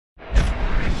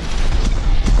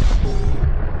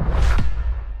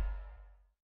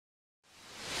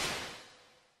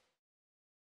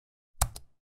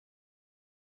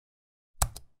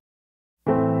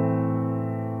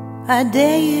I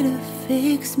dare you to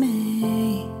fix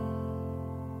me.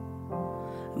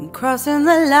 I'm crossing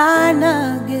the line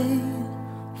again,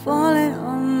 falling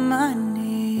on my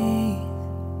knees.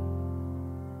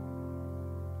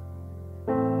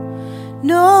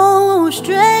 No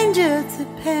stranger to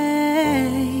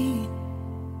pain,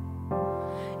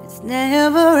 it's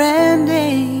never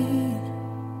ending,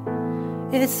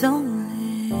 it's only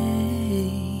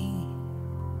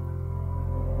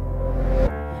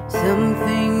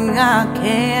something I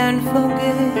can't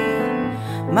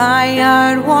forget. My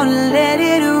heart won't let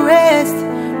it rest,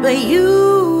 but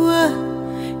you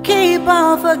keep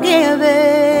on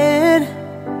forgiving.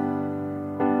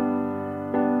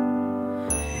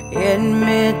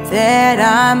 Admit that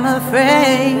I'm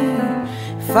afraid.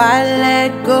 If I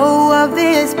let go of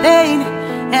this pain,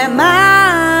 am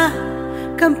I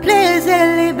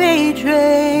completely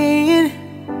betrayed?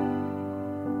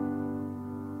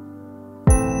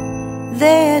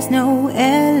 There's no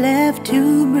air left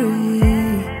to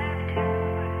breathe.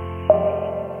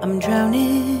 I'm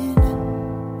drowning,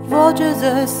 vultures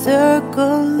are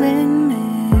circling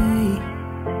me.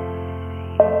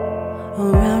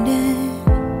 Around it,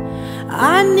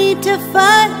 I need to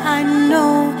fight. I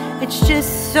know it's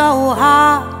just so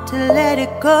hard to let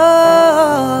it go.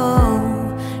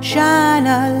 Shine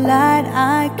a light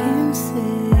I can see.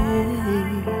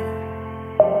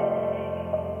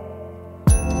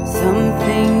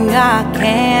 Something I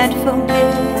can't forget.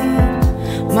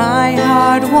 My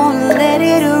heart won't let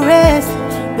it rest,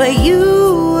 but you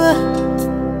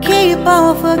keep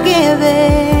on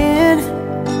forgiving.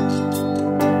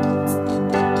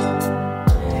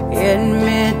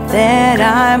 Admit that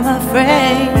I'm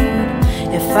afraid.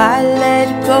 If I let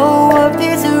go of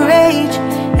this rage,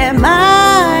 am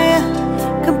I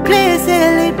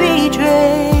completely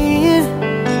betrayed?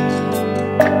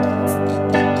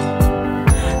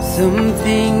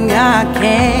 Something I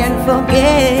can't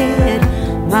forget.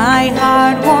 My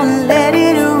heart won't let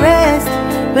it rest,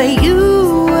 but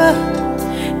you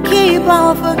keep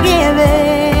on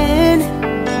forgiving.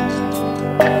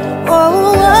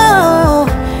 Oh,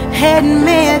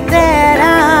 admit that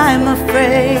I'm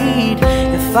afraid.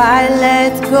 If I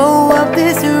let go of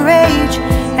this rage,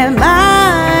 am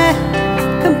I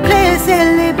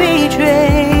completely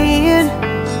betrayed?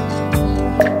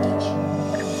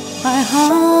 My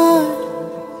heart,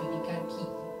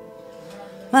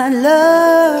 my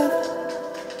love,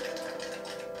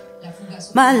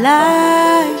 my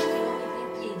life,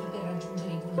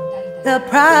 the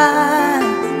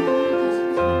prize.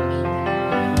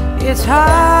 It's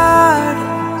hard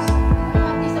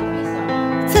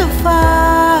to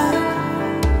fight,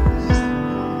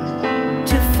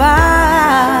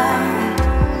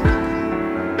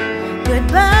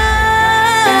 goodbye.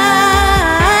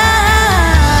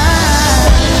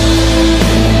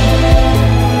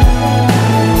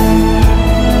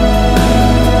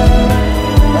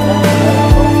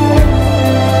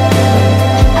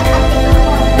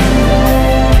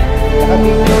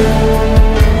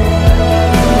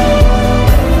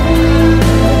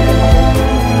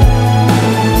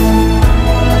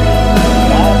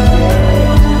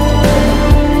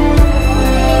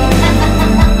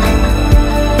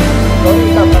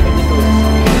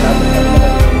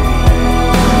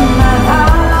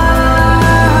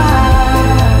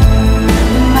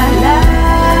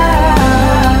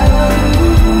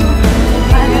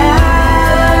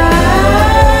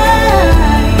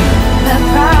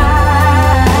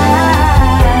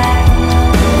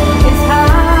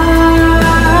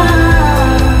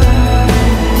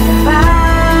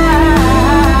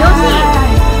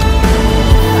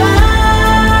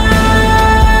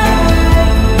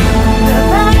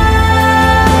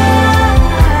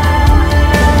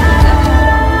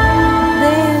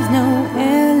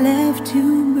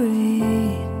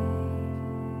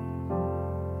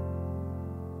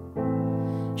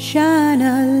 Shine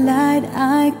a light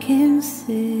I can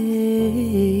see.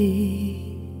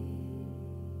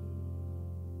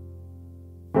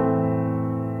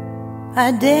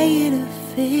 I dare you to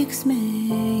fix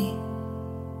me.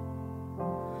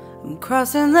 I'm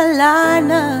crossing the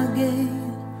line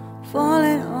again,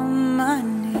 falling on my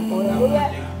knees.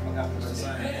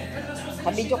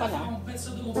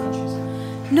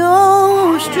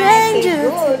 No stranger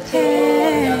to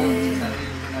pain,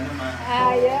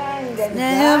 it's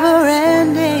never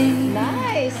ending.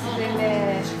 Nice,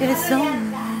 It's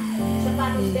only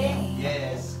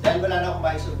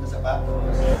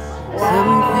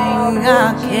something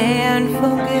I can't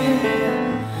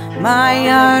forget. My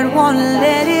heart won't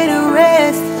let it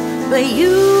rest, but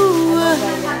you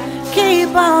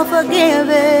keep on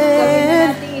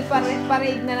forgiving.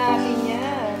 Parade na natin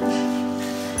yan.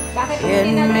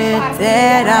 Admit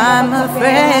that I'm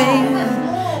afraid.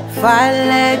 If I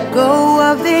let go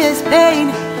of this pain,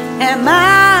 am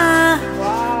I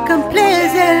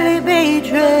completely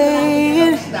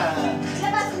betrayed?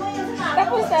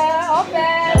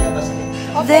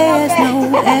 There's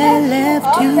no air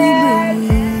left to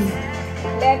breathe.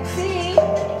 Let's see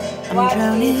I'm what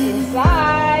drowning. is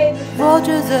inside.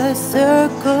 Vultures are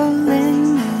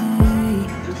circling me.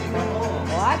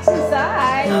 What's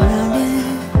inside?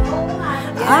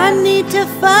 I need to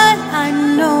fight, I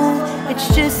know. It's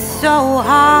just so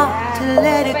hard to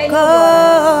let it go.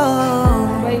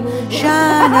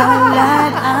 Shine a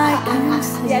light I can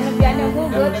see. Piano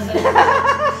good.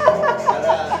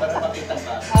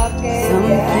 Okay.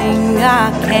 Something I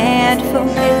can't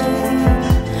forget.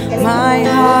 My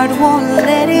heart won't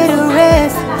let it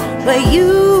rest, but you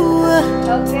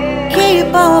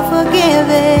keep on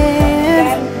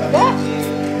forgiving.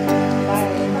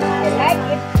 I like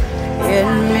it.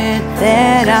 Admit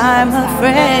that I'm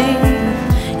afraid.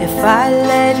 If I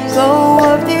let go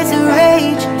of this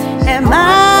rage, am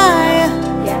I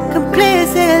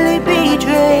completely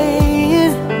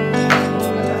betrayed?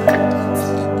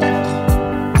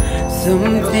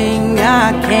 Something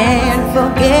I can't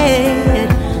forget.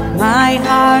 My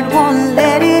heart won't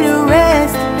let it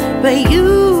rest, but you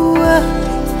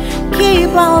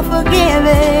keep on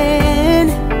forgiving.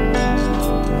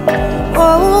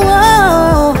 Oh,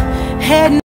 oh. Head